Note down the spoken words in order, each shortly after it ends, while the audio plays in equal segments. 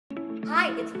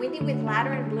Hi, it's Wendy with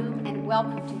Ladder and Bloom, and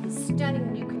welcome to this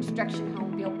stunning new construction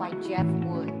home built by Jeff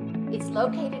Wood. It's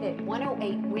located at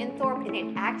 108 Winthorpe, and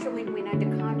it actually went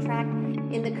under contract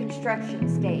in the construction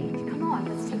stage. Come on,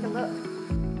 let's take a look.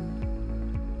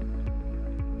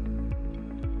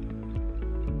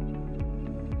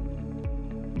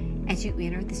 As you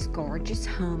enter this gorgeous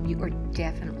home, you are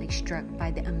definitely struck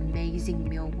by the amazing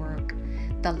millwork,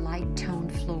 the light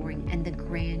toned flooring, and the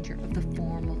grandeur of the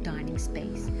formal dining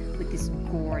space with this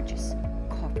gorgeous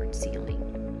coffered ceiling.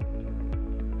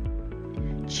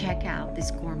 Check out this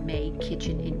gourmet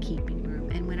kitchen and keeping room.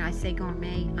 And when I say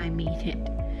gourmet, I mean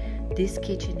it. This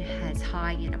kitchen has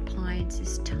high-end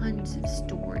appliances, tons of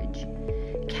storage,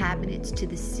 cabinets to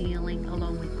the ceiling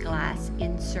along with glass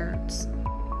inserts,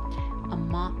 a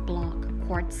Mont Blanc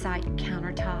quartzite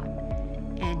countertop,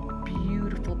 and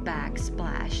beautiful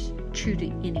backsplash, true to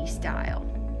any style.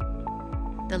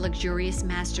 The luxurious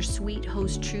master suite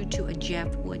holds true to a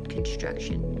Jeff Wood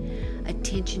construction.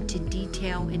 Attention to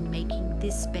detail in making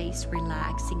this space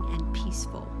relaxing and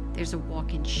peaceful. There's a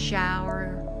walk-in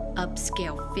shower,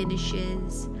 upscale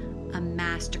finishes, a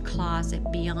master closet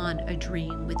beyond a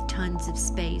dream with tons of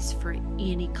space for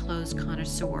any clothes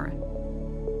connoisseur.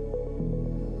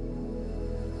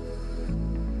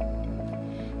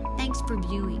 Thanks for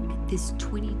viewing this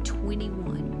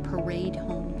 2021 Parade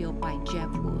home built by Jeff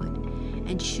Wood.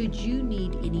 And should you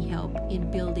need any help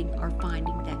in building or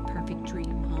finding that perfect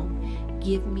dream home,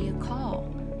 give me a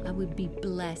call. I would be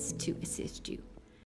blessed to assist you.